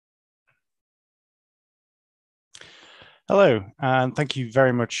Hello, and thank you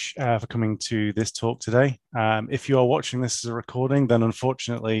very much for coming to this talk today. If you are watching this as a recording, then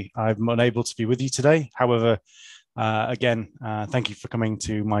unfortunately I'm unable to be with you today. However, thank you for coming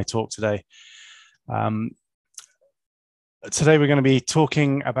to my talk today. Today we're going to be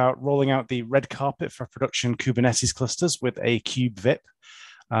talking about rolling out the red carpet for production Kubernetes clusters with a Kube-vip.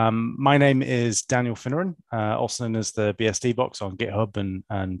 My name is Daniel Finneran, also known as the BSD box on GitHub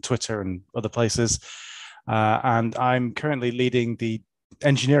and Twitter and other places. And I'm currently leading the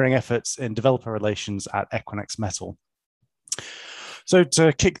engineering efforts in developer relations at Equinix Metal. So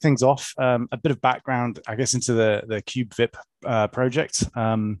to kick things off, a bit of background, I guess, into the Kube-vip project.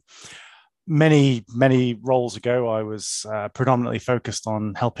 Many roles ago, I was predominantly focused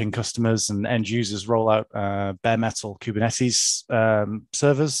on helping customers and end users roll out bare metal Kubernetes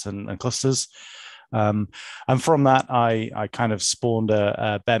servers and clusters. And from that, I kind of spawned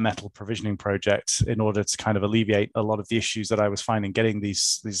a bare metal provisioning project in order to kind of alleviate a lot of the issues that I was finding getting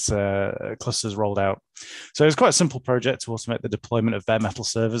these clusters rolled out. So it was quite a simple project to automate the deployment of bare metal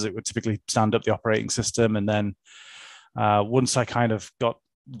servers. It would typically stand up the operating system, and then once I kind of got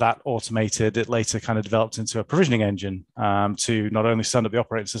that automated, it later kind of developed into a provisioning engine to not only stand up the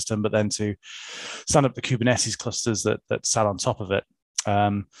operating system, but then to stand up the Kubernetes clusters that sat on top of it.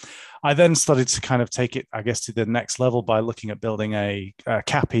 I then started to kind of take it, I guess, to the next level by looking at building a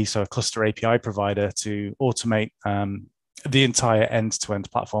CAPI, so a cluster API provider, to automate the entire end-to-end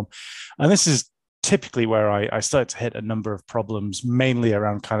platform. And this is typically where I started to hit a number of problems, mainly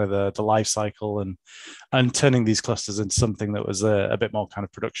around kind of the life cycle and turning these clusters into something that was a bit more kind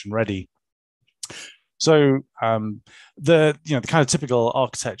of production ready. So the kind of typical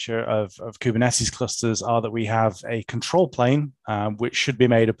architecture of Kubernetes clusters are that we have a control plane, which should be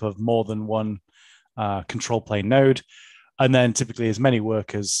made up of more than one control plane node, and then typically as many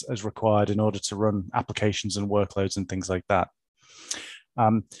workers as required in order to run applications and workloads and things like that.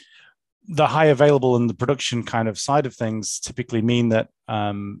 The high available and the production kind of side of things typically mean that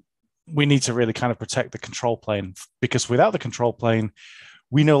we need to really kind of protect the control plane, because without the control plane,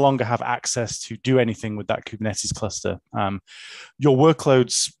 we no longer have access to do anything with that Kubernetes cluster. Your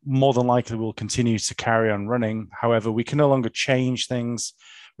workloads more than likely will continue to carry on running. However, we can no longer change things.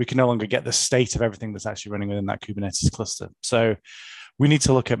 We can no longer get the state of everything that's actually running within that Kubernetes cluster. So we need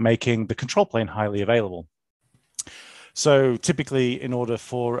to look at making the control plane highly available. So typically, in order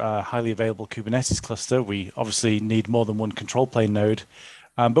for a highly available Kubernetes cluster, we obviously need more than one control plane node.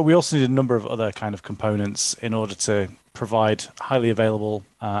 But we also need a number of other kind of components in order to provide highly available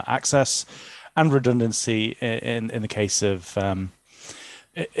access and redundancy in the case of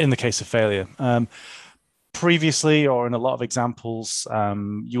failure. Previously, or in a lot of examples,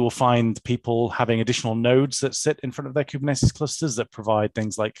 you will find people having additional nodes that sit in front of their Kubernetes clusters that provide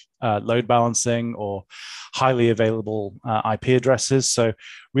things like load balancing or highly available IP addresses. So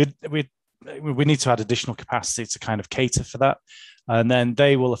we need to add additional capacity to kind of cater for that. And then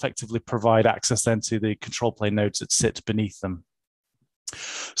they will effectively provide access then to the control plane nodes that sit beneath them.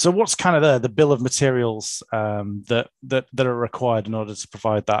 So what's kind of the bill of materials that are required in order to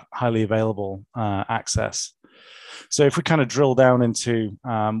provide that highly available access? So if we kind of drill down into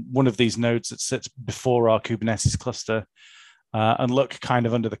one of these nodes that sits before our Kubernetes cluster and look kind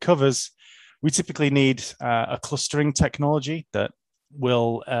of under the covers, we typically need a clustering technology that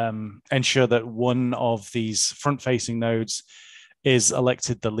will ensure that one of these front-facing nodes is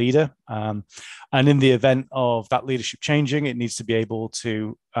elected the leader. And in the event of that leadership changing, it needs to be able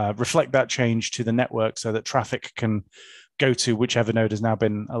to reflect that change to the network so that traffic can go to whichever node has now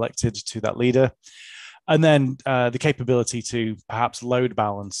been elected to that leader. And then the capability to perhaps load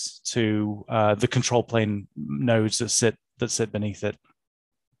balance to the control plane nodes that sit beneath it.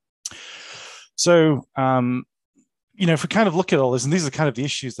 So if we kind of look at all this, and these are kind of the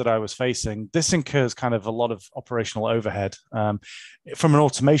issues that I was facing, this incurs kind of a lot of operational overhead. From an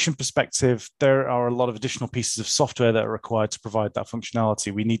automation perspective, there are a lot of additional pieces of software that are required to provide that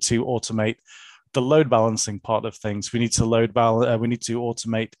functionality. We need to automate the load balancing part of things. We need to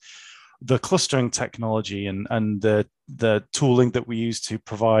automate the clustering technology and the tooling that we use to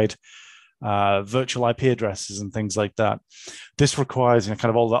provide virtual IP addresses and things like that. This requires kind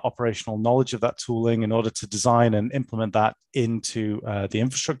of all that operational knowledge of that tooling in order to design and implement that into the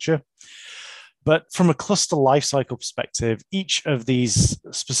infrastructure. But from a cluster lifecycle perspective, each of these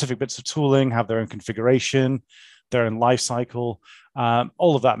specific bits of tooling have their own configuration, their own lifecycle.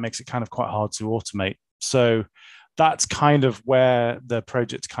 All of that makes it kind of quite hard to automate. So that's kind of where the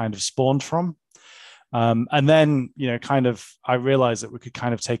project kind of spawned from. And then, I realized that we could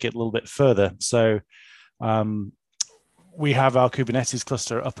kind of take it a little bit further. So we have our Kubernetes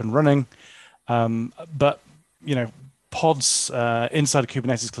cluster up and running, but pods inside a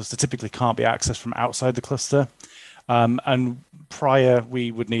Kubernetes cluster typically can't be accessed from outside the cluster. And prior,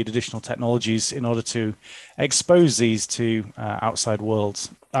 we would need additional technologies in order to expose these to the outside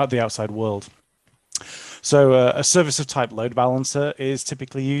world. So a service of type load balancer is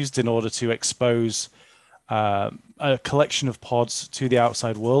typically used in order to expose a collection of pods to the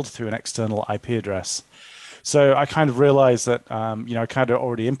outside world through an external IP address. So I kind of realized that, I kind of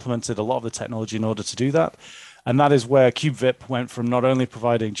already implemented a lot of the technology in order to do that. And that is where Kube-vip went from not only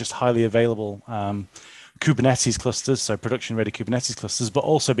providing just highly available Kubernetes clusters, so production-ready Kubernetes clusters, but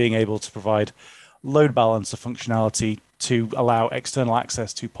also being able to provide load balancer functionality to allow external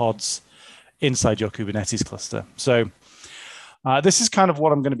access to pods inside your Kubernetes cluster. So this is kind of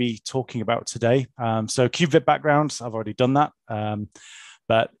what I'm going to be talking about today. So Kube-vip background, I've already done that.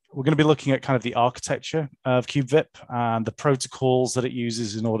 But we're going to be looking at kind of the architecture of Kube-vip and the protocols that it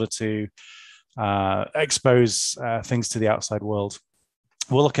uses in order to expose things to the outside world.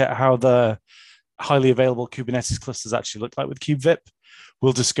 We'll look at how the highly available Kubernetes clusters actually look like with Kube-vip.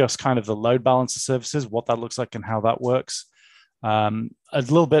 We'll discuss kind of the load balancer services, what that looks like and how that works. A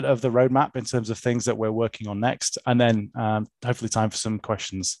little bit of the roadmap in terms of things that we're working on next, and then hopefully time for some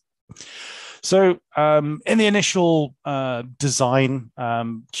questions. So in the initial design,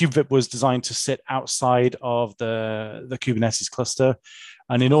 Kube-vip was designed to sit outside of the Kubernetes cluster.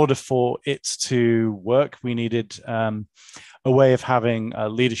 And in order for it to work, we needed a way of having a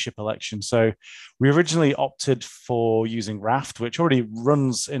leadership election. So we originally opted for using Raft, which already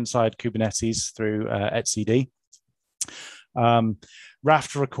runs inside Kubernetes through etcd.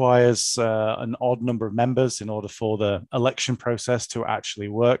 Raft requires an odd number of members in order for the election process to actually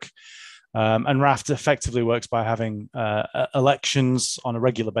work. And Raft effectively works by having elections on a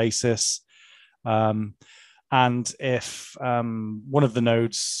regular basis. And if one of the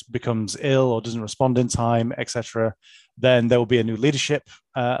nodes becomes ill or doesn't respond in time, etc., then there will be a new leadership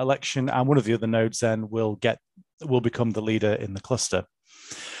election, and one of the other nodes then will become the leader in the cluster.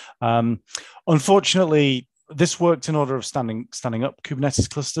 Unfortunately, this worked in order of standing up Kubernetes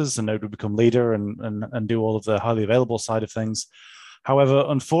clusters. The node would become leader and do all of the highly available side of things. However,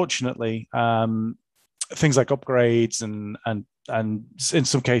 unfortunately, things like upgrades and in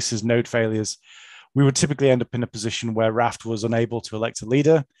some cases node failures, we would typically end up in a position where Raft was unable to elect a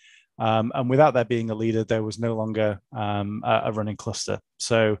leader. And without there being a leader, there was no longer a running cluster.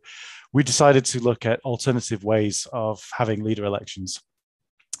 So we decided to look at alternative ways of having leader elections.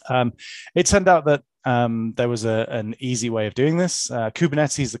 It turned out that there was an easy way of doing this.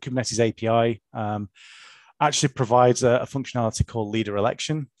 Kubernetes, the Kubernetes API, actually provides a functionality called leader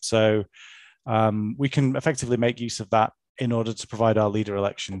election. So we can effectively make use of that in order to provide our leader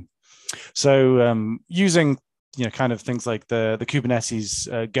election. So using kind of things like the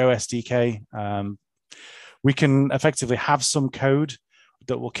Kubernetes Go SDK, we can effectively have some code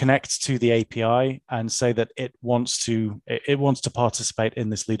that will connect to the API and say that it wants to participate in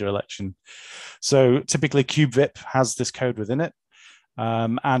this leader election. So typically Kube-vip has this code within it.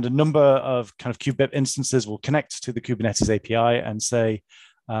 And a number of kind of Kube-vip instances will connect to the Kubernetes API and say,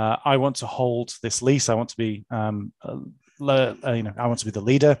 I want to hold this lease. I want to be, I want to be the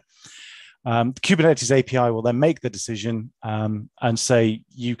leader. The Kubernetes API will then make the decision and say,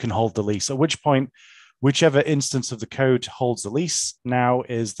 you can hold the lease, at which point, whichever instance of the code holds the lease now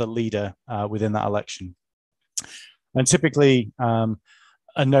is the leader within that election. And typically,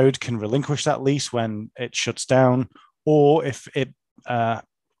 a node can relinquish that lease when it shuts down, or if it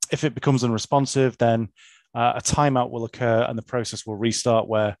becomes unresponsive, then a timeout will occur and the process will restart,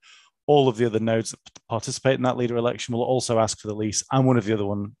 where all of the other nodes that participate in that leader election will also ask for the lease, and one of the other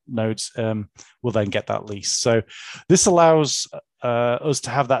nodes will then get that lease. So this allows us to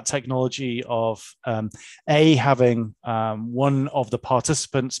have that technology of having one of the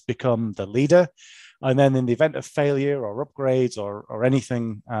participants become the leader, and then in the event of failure or upgrades or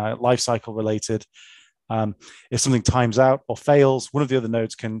anything lifecycle related, if something times out or fails, one of the other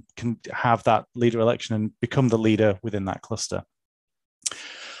nodes can have that leader election and become the leader within that cluster.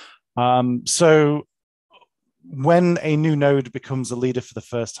 So when a new node becomes a leader for the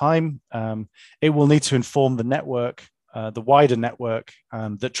first time, it will need to inform the network, the wider network,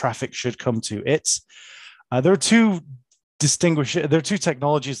 that traffic should come to it. There are two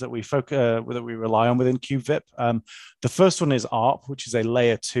technologies that we rely on within Kube-vip. The first one is ARP, which is a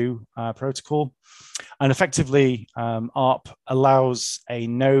layer 2 protocol. And effectively, ARP allows a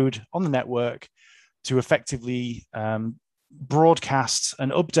node on the network to effectively broadcast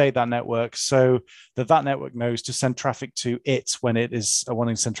and update that network so that network knows to send traffic to it when it is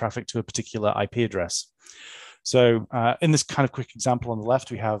wanting to send traffic to a particular IP address. So in this kind of quick example on the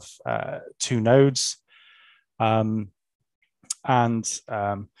left, we have 2 nodes. And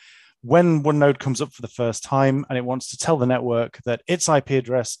when one node comes up for the first time and it wants to tell the network that its IP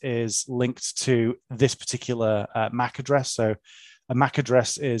address is linked to this particular MAC address. So a MAC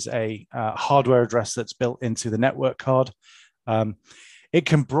address is a hardware address that's built into the network card. It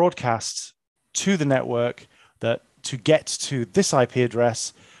can broadcast to the network that to get to this IP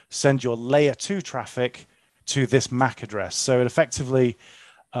address, send your layer 2 traffic to this MAC address. So it effectively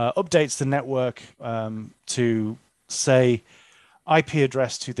updates the network to say IP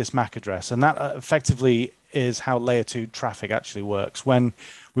address to this MAC address. And that effectively is how layer 2 traffic actually works. When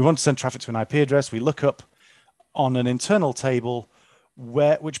we want to send traffic to an IP address, we look up on an internal table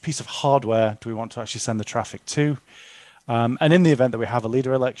which piece of hardware do we want to actually send the traffic to. And in the event that we have a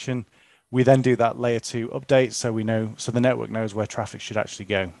leader election, we then do that layer 2 update so the network knows where traffic should actually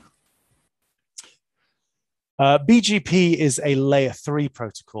go. BGP is a layer 3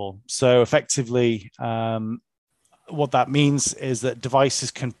 protocol. So effectively, what that means is that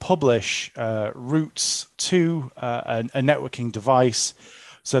devices can publish routes to a networking device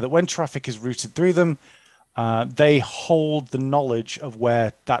so that when traffic is routed through them, they hold the knowledge of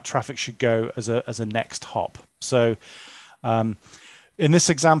where that traffic should go as a next hop. So in this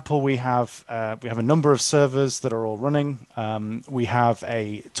example, we have a number of servers that are all running. We have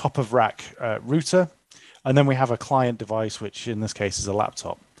a top of rack router, and then we have a client device, which in this case is a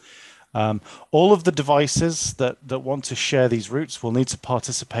laptop. All of the devices that want to share these routes will need to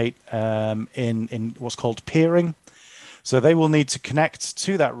participate in what's called peering. So they will need to connect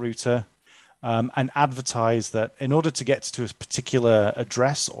to that router and advertise that in order to get to a particular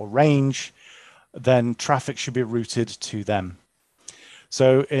address or range, then traffic should be routed to them.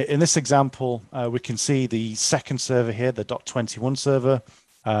 So in this example, we can see the second server here, the .21 server.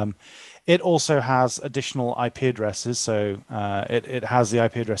 It also has additional IP addresses. So it has the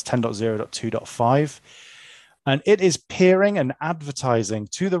IP address 10.0.2.5. And it is peering and advertising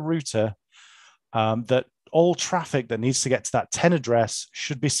to the router that all traffic that needs to get to that 10 address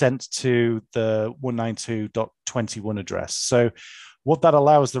should be sent to the 192.21 address. So what that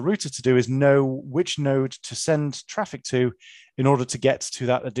allows the router to do is know which node to send traffic to in order to get to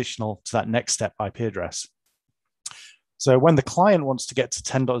that next step IP address. So when the client wants to get to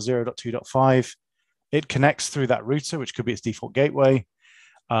 10.0.2.5, it connects through that router, which could be its default gateway.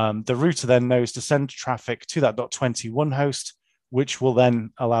 The router then knows to send traffic to that .21 host, which will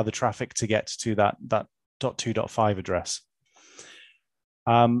then allow the traffic to get to that .2.5 address.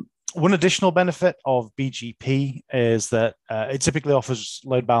 One additional benefit of BGP is that it typically offers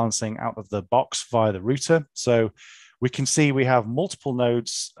load balancing out of the box via the router. So we can see we have multiple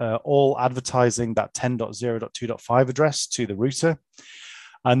nodes all advertising that 10.0.2.5 address to the router.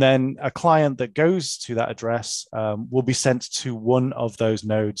 And then a client that goes to that address will be sent to one of those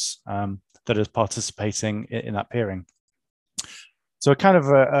nodes that is participating in that peering. So kind of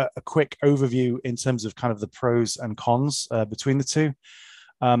a quick overview in terms of kind of the pros and cons between the two.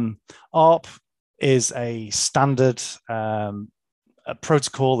 ARP is a standard a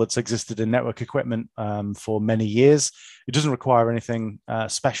protocol that's existed in network equipment for many years. It doesn't require anything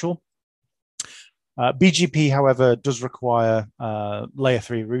special. BGP, however, does require layer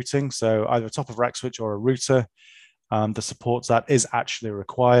 3 routing. So either a top of rack switch or a router that supports that is actually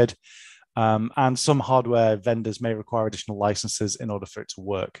required. And some hardware vendors may require additional licenses in order for it to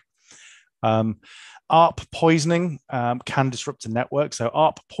work. ARP poisoning can disrupt a network. So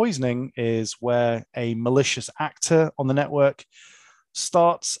ARP poisoning is where a malicious actor on the network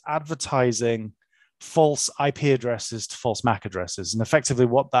starts advertising false IP addresses to false MAC addresses. And effectively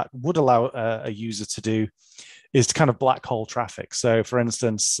what that would allow a user to do is to kind of black hole traffic. So for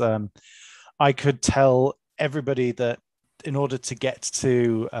instance, I could tell everybody that in order to get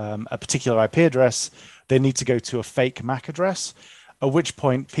to a particular IP address, they need to go to a fake MAC address, at which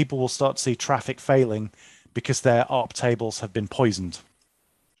point people will start to see traffic failing because their ARP tables have been poisoned.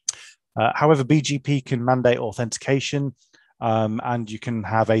 However, BGP can mandate authentication, and you can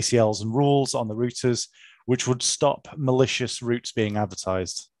have ACLs and rules on the routers, which would stop malicious routes being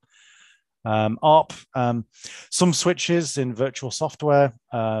advertised. ARP, some switches in virtual software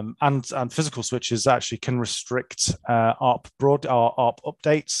and physical switches actually can restrict ARP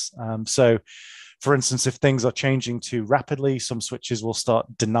updates. So for instance, if things are changing too rapidly, some switches will start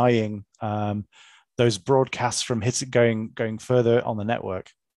denying those broadcasts from going further on the network.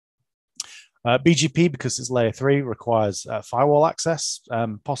 BGP, because it's layer 3, requires firewall access,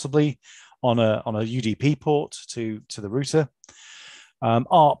 possibly on a UDP port to the router.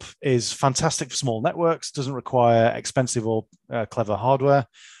 ARP is fantastic for small networks, doesn't require expensive or clever hardware,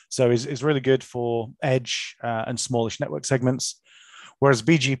 so is really good for edge and smallish network segments. Whereas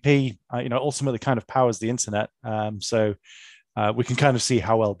BGP, ultimately kind of powers the internet. So we can kind of see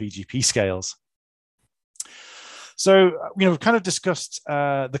how well BGP scales. So, we've kind of discussed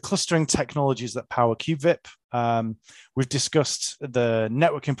the clustering technologies that power Kube-vip. We've discussed the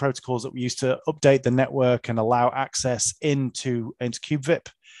networking protocols that we use to update the network and allow access into Kube-vip.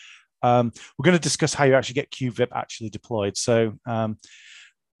 We're going to discuss how you actually get Kube-vip actually deployed. So,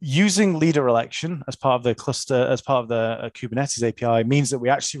 using leader election as part of the cluster, as part of the Kubernetes API means that we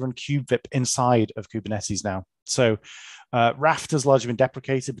actually run Kube-vip inside of Kubernetes now. So, Raft has largely been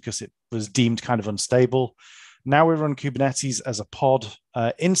deprecated because it was deemed kind of unstable. Now we run Kubernetes as a pod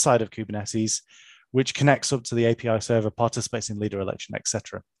inside of Kubernetes, which connects up to the API server, participates in leader election,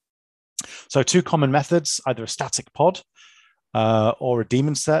 etc. So 2 common methods, either a static pod or a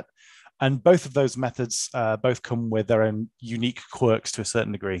daemon set. And both of those methods both come with their own unique quirks to a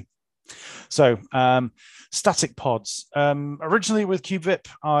certain degree. So static pods. Originally with Kube-vip,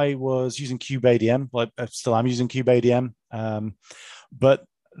 I was using Kube-adm. Well, I still am using Kube-adm. But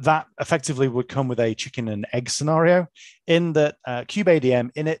that effectively would come with a chicken and egg scenario in that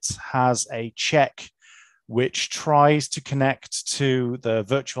Kube-adm init has a check which tries to connect to the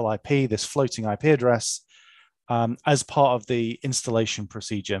virtual IP, this floating IP address, as part of the installation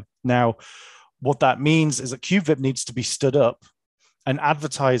procedure. Now, what that means is that Kube-vip needs to be stood up and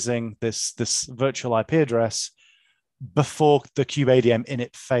advertising this virtual IP address before the Kube-adm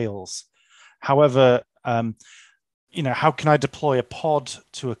init fails. However, how can I deploy a pod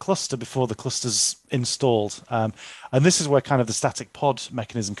to a cluster before the cluster's installed? And this is where kind of the static pod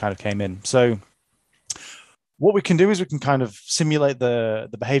mechanism kind of came in. So what we can do is we can kind of simulate the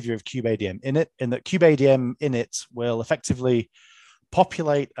behavior of Kube-adm init, in that Kube-adm init will effectively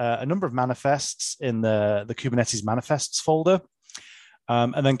populate a number of manifests in the Kubernetes manifests folder.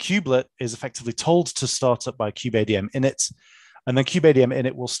 And then kubelet is effectively told to start up by Kube-adm init. And then Kube-adm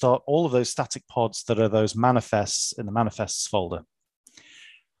init will start all of those static pods that are those manifests in the manifests folder.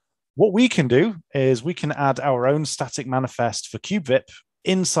 What we can do is we can add our own static manifest for Kube-vip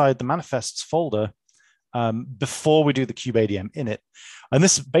inside the manifests folder before we do the Kube-adm init. And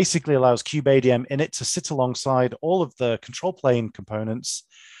this basically allows Kube-adm init to sit alongside all of the control plane components,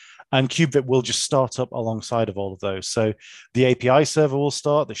 and Kube-vip will just start up alongside of all of those. So the API server will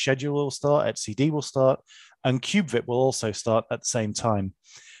start, the schedule will start, etcd will start, and Kube-vip will also start at the same time,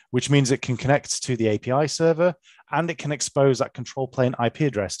 which means it can connect to the API server and it can expose that control plane IP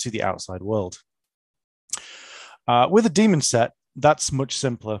address to the outside world. With a daemon set, that's much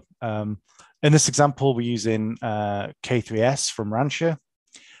simpler. In this example, we're using K3S from Rancher.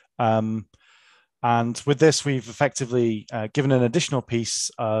 And with this, we've effectively given an additional piece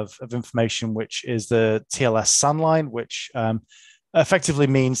of information, which is the TLS SAN line, which effectively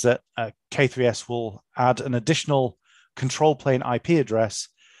means that K3S will add an additional control plane IP address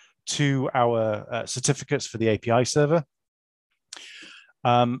to our certificates for the API server.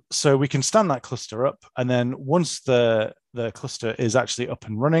 So we can stand that cluster up, and then once the cluster is actually up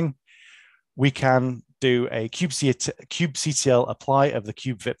and running, we can do a kubectl apply of the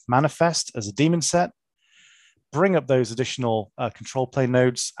Kube-vip manifest as a daemon set, bring up those additional control plane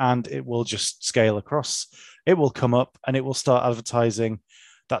nodes, and it will just scale across. It will come up and it will start advertising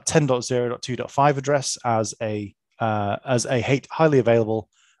that 10.0.2.5 address as a highly available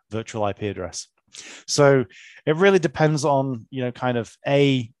virtual IP address. So it really depends on, kind of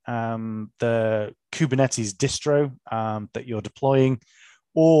the Kubernetes distro that you're deploying,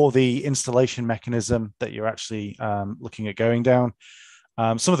 or the installation mechanism that you're actually looking at going down.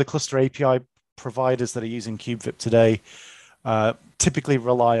 Some of the cluster API providers that are using Kube-vip today typically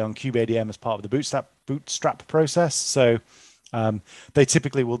rely on Kube-adm as part of the bootstrap process. So they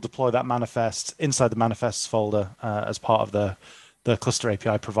typically will deploy that manifest inside the manifests folder as part of the cluster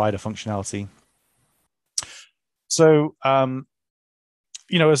API provider functionality. So,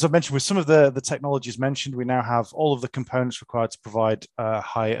 as I mentioned, with some of the technologies mentioned, we now have all of the components required to provide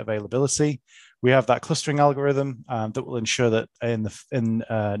high availability. We have that clustering algorithm that will ensure that in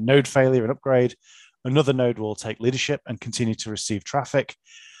node failure and upgrade, another node will take leadership and continue to receive traffic.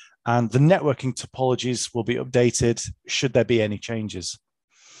 And the networking topologies will be updated should there be any changes.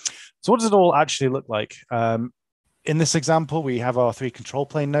 So what does it all actually look like? In this example, we have our 3 control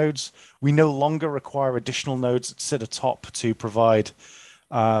plane nodes. We no longer require additional nodes that sit atop to provide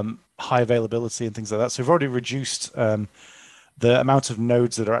high availability and things like that. So we've already reduced the amount of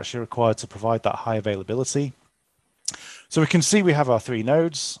nodes that are actually required to provide that high availability. So we can see we have our 3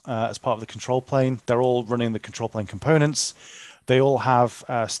 nodes as part of the control plane. They're all running the control plane components. They all have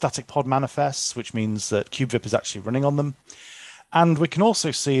static pod manifests, which means that Kube-vip is actually running on them. And we can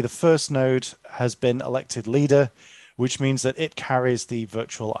also see the first node has been elected leader, which means that it carries the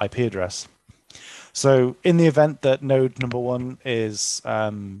virtual IP address. So in the event that node number one is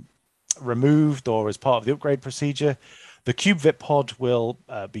removed or as part of the upgrade procedure, the Kube-vip pod will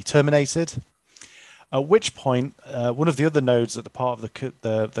be terminated. At which point, one of the other nodes at the part of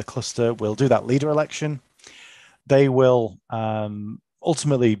the cluster will do that leader election. They will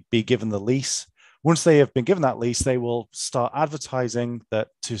ultimately be given the lease. Once they have been given that lease, they will start advertising that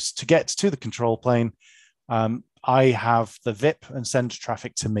to get to the control plane, I have the VIP and send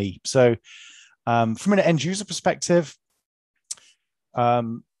traffic to me. So from an end user perspective,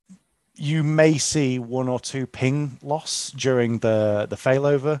 you may see one or two ping loss during the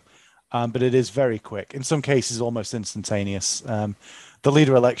failover, but it is very quick. In some cases, almost instantaneous. The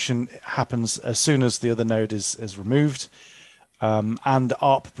leader election happens as soon as the other node is removed, and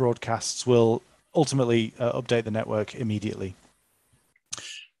ARP broadcasts will ultimately update the network immediately.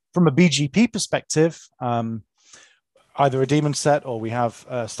 From a BGP perspective, either a daemon set or we have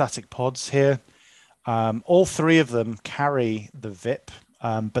static pods here. All three of them carry the VIP,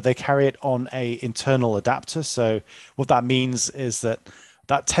 but they carry it on an internal adapter. So what that means is that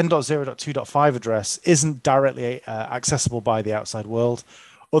 10.0.2.5 address isn't directly accessible by the outside world.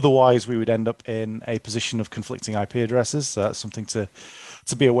 Otherwise, we would end up in a position of conflicting IP addresses. So that's something to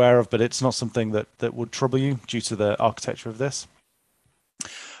be aware of, but it's not something that would trouble you due to the architecture of this.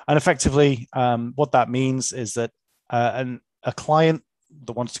 And effectively, what that means is that a client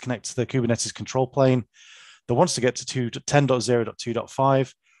that wants to connect to the Kubernetes control plane, that wants to get to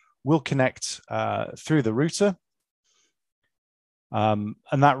 10.0.2.5, will connect through the router. And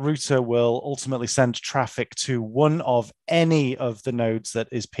that router will ultimately send traffic to one of any of the nodes that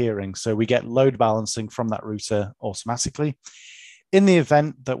is peering. So we get load balancing from that router automatically. In the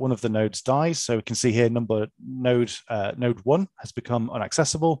event that one of the nodes dies, so we can see here node 1 has become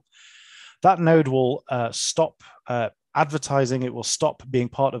inaccessible, that node will stop advertising. It will stop being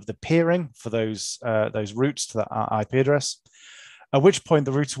part of the peering for those routes to that IP address, at which point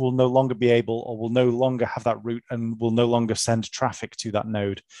the router will no longer be able or will no longer have that route and will no longer send traffic to that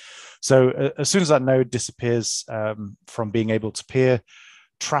node. So as soon as that node disappears from being able to peer,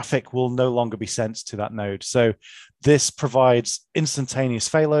 traffic will no longer be sent to that node. So this provides instantaneous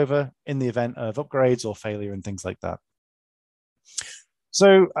failover in the event of upgrades or failure and things like that.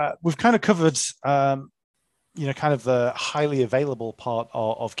 So we've kind of covered kind of the highly available part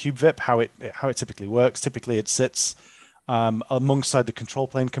of Kube-vip, how it typically works. Typically, it sits alongside the control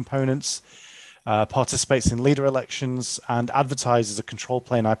plane components, participates in leader elections, and advertises a control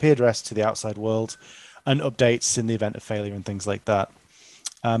plane IP address to the outside world, and updates in the event of failure and things like that.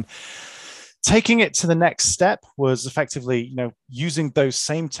 Taking it to the next step was effectively, using those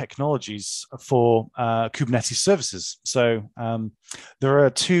same technologies for Kubernetes services. So there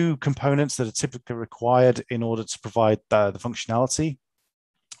are two components that are typically required in order to provide the functionality.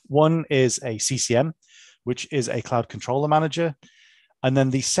 One is a CCM, which is a cloud controller manager. And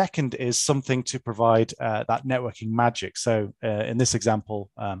then the second is something to provide that networking magic. So in this example,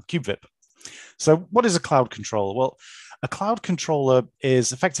 Kube-vip. So what is a cloud controller? Well, a cloud controller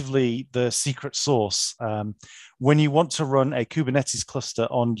is effectively the secret sauce when you want to run a Kubernetes cluster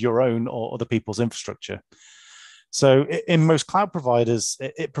on your own or other people's infrastructure. So in most cloud providers,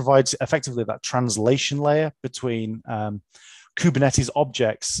 it provides effectively that translation layer between Kubernetes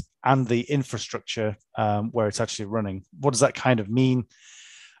objects and the infrastructure where it's actually running. What does that kind of mean?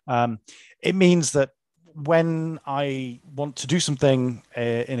 It means that when I want to do something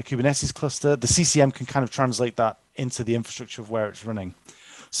in a Kubernetes cluster, the CCM can kind of translate that into the infrastructure of where it's running.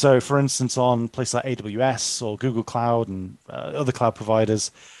 So for instance, on places like AWS or Google Cloud and other cloud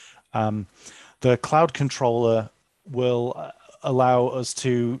providers, the cloud controller will allow us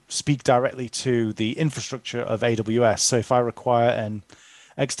to speak directly to the infrastructure of AWS. So if I require an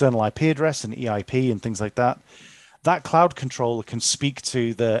external IP address, an EIP and things like that, that cloud controller can speak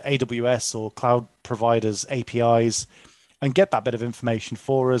to the AWS or cloud providers' APIs and get that bit of information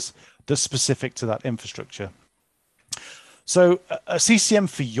for us that's specific to that infrastructure. So a CCM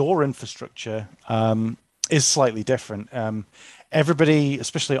for your infrastructure is slightly different. Everybody,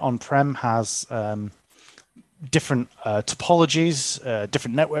 especially on-prem, has different topologies,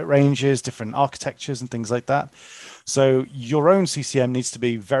 different network ranges, different architectures and things like that. So your own CCM needs to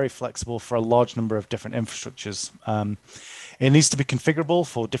be very flexible for a large number of different infrastructures. It needs to be configurable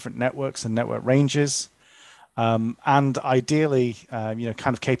for different networks and network ranges. And ideally, kind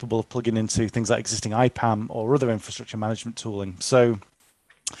of capable of plugging into things like existing IPAM or other infrastructure management tooling. So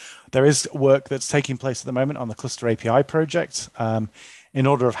there is work that's taking place at the moment on the Cluster API project in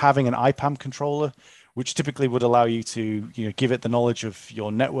order of having an IPAM controller, which typically would allow you to give it the knowledge of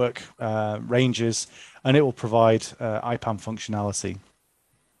your network ranges, and it will provide IPAM functionality.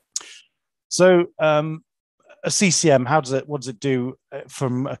 So a CCM, what does it do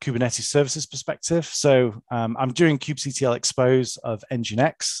from a Kubernetes services perspective? So I'm doing kubectl expose of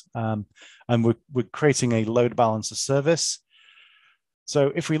Nginx, and we're creating a load balancer service.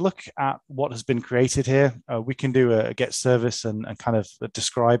 So if we look at what has been created here, we can do a get service and kind of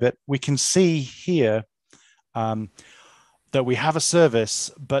describe it. We can see here that we have a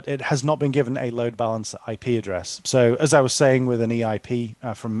service, but it has not been given a load balancer IP address. So as I was saying with an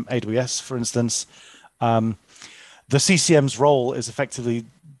EIP from AWS, for instance, the CCM's role is effectively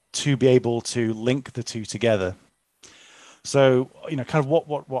to be able to link the two together. So, kind of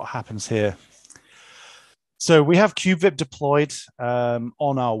what happens here. So we have Kube-vip deployed on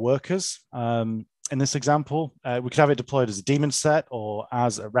our workers. In this example, we could have it deployed as a daemon set or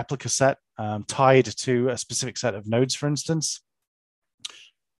as a replica set tied to a specific set of nodes, for instance.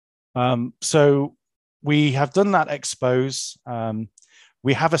 So we have done that expose.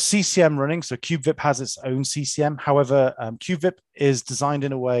 We have a CCM running, so Kube-vip has its own CCM. However, Kube-vip is designed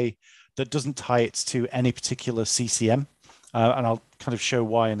in a way that doesn't tie it to any particular CCM, and I'll kind of show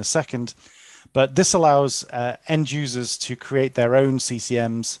why in a second. But this allows end users to create their own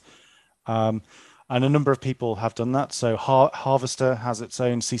CCMs, and a number of people have done that. So Harvester has its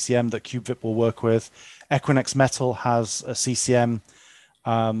own CCM that Kube-vip will work with. Equinix Metal has a CCM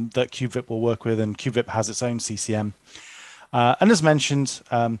that Kube-vip will work with, and Kube-vip has its own CCM. And as mentioned,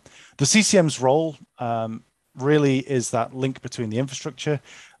 the CCM's role really is that link between the infrastructure.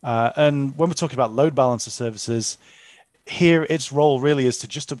 And when we're talking about load balancer services, here its role really is to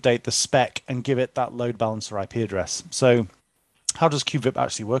just update the spec and give it that load balancer IP address. So how does Kube-vip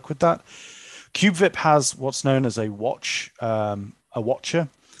actually work with that? Kube-vip has what's known as a watcher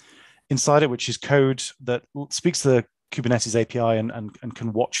inside it, which is code that speaks to the Kubernetes API and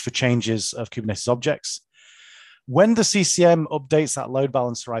can watch for changes of Kubernetes objects. When the CCM updates that load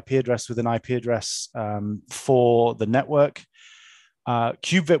balancer IP address with an IP address for the network,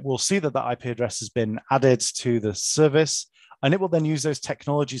 Kube-vip will see that that IP address has been added to the service, and it will then use those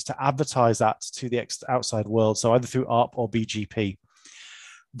technologies to advertise that to the outside world, so either through ARP or BGP.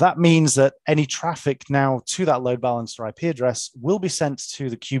 That means that any traffic now to that load balancer IP address will be sent to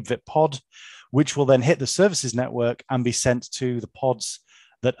the Kube-vip pod, which will then hit the services network and be sent to the pods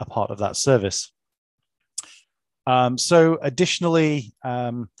that are part of that service. So additionally,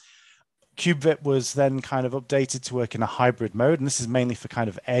 Kube-vip was then kind of updated to work in a hybrid mode, and this is mainly for kind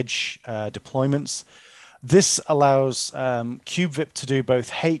of edge deployments. This allows Kube-vip to do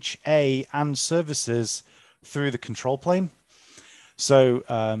both HA and services through the control plane. So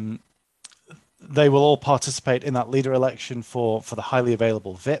they will all participate in that leader election for the highly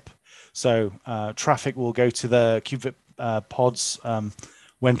available VIP. So traffic will go to the Kube-vip pods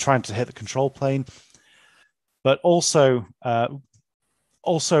when trying to hit the control plane. But also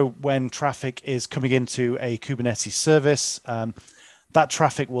when traffic is coming into a Kubernetes service, that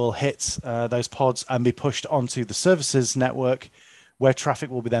traffic will hit those pods and be pushed onto the services network, where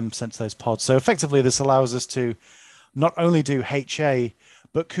traffic will be then sent to those pods. So effectively, this allows us to not only do HA,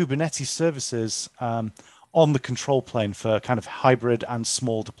 but Kubernetes services on the control plane for kind of hybrid and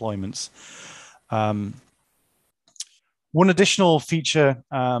small deployments. One additional feature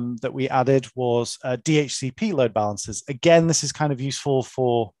that we added was DHCP load balancers. Again, this is kind of useful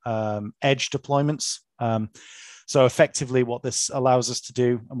for edge deployments. So effectively what this allows us to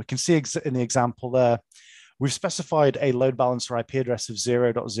do, and we can see in the example there, we've specified a load balancer IP address of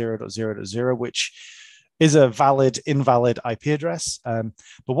 0.0.0.0, which is a invalid IP address. But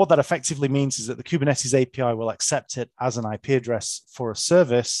what that effectively means is that the Kubernetes API will accept it as an IP address for a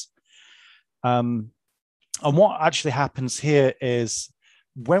service. And what actually happens here is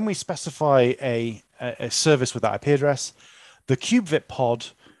when we specify a service with that IP address, the Kube-vip pod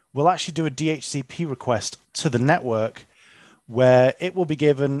will actually do a DHCP request to the network, where it will be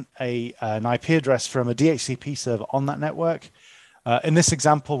given an IP address from a DHCP server on that network. In this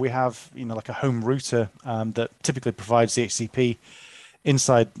example, we have like a home router that typically provides DHCP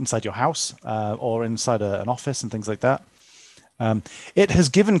inside your house or inside an office and things like that. It has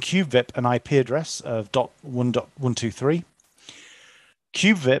given Kube-vip an IP address of .1.123.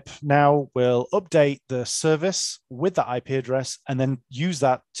 Kube-vip now will update the service with that IP address and then use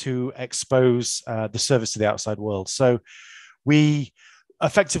that to expose the service to the outside world. So we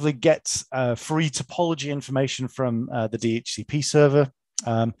effectively get free topology information from the DHCP server.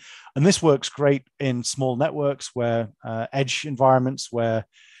 And this works great in small networks where edge environments where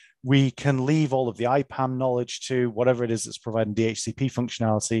we can leave all of the IPAM knowledge to whatever it is that's providing DHCP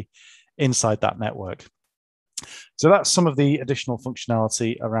functionality inside that network. So that's some of the additional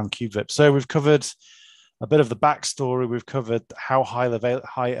functionality around Kube-vip. So we've covered a bit of the backstory. We've covered how high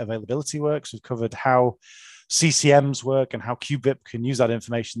availability works. We've covered how CCMs work and how Kube-vip can use that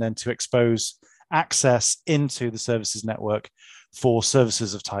information then to expose access into the services network for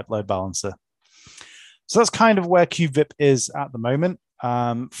services of type load balancer. So that's kind of where Kube-vip is at the moment.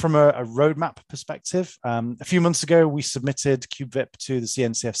 From a roadmap perspective, a few months ago, we submitted Kube-vip to the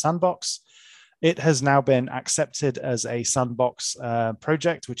CNCF sandbox. It has now been accepted as a sandbox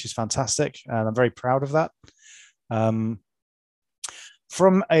project, which is fantastic, and I'm very proud of that.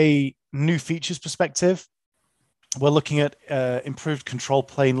 From a new features perspective, we're looking at improved control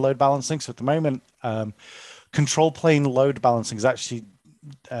plane load balancing. So at the moment, control plane load balancing is actually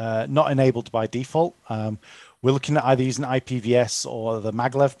not enabled by default. We're looking at either using IPVS or the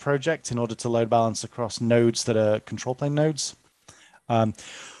maglev project in order to load balance across nodes that are control plane nodes.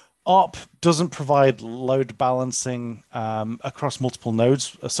 ARP doesn't provide load balancing across multiple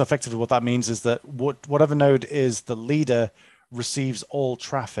nodes. So effectively what that means is that whatever node is the leader receives all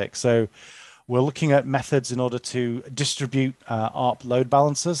traffic. So we're looking at methods in order to distribute ARP load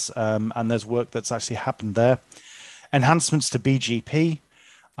balancers, and there's work that's actually happened there. Enhancements to BGP.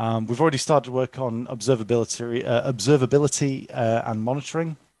 We've already started work on observability and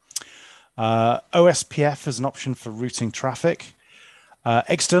monitoring. OSPF is an option for routing traffic.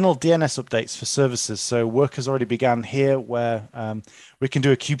 External DNS updates for services. So work has already begun here where we can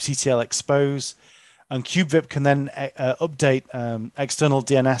do a kubectl expose, and Kube-vip can then update external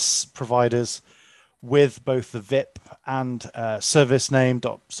DNS providers with both the VIP and service name,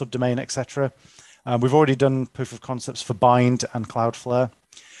 subdomain, etc. We've already done proof of concepts for Bind and Cloudflare.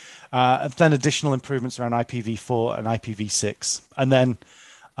 And then additional improvements around IPv4 and IPv6, and then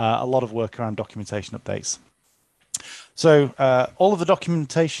a lot of work around documentation updates. So all of the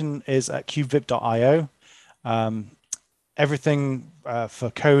documentation is at kubevip.io. Everything for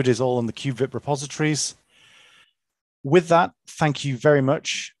code is all in the Kube-vip repositories. With that, thank you very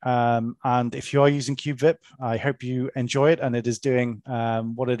much. And if you are using Kube-vip, I hope you enjoy it and it is doing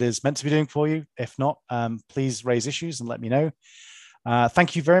what it is meant to be doing for you. If not, please raise issues and let me know.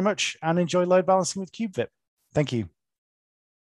 Thank you very much and enjoy load balancing with Kube-vip. Thank you.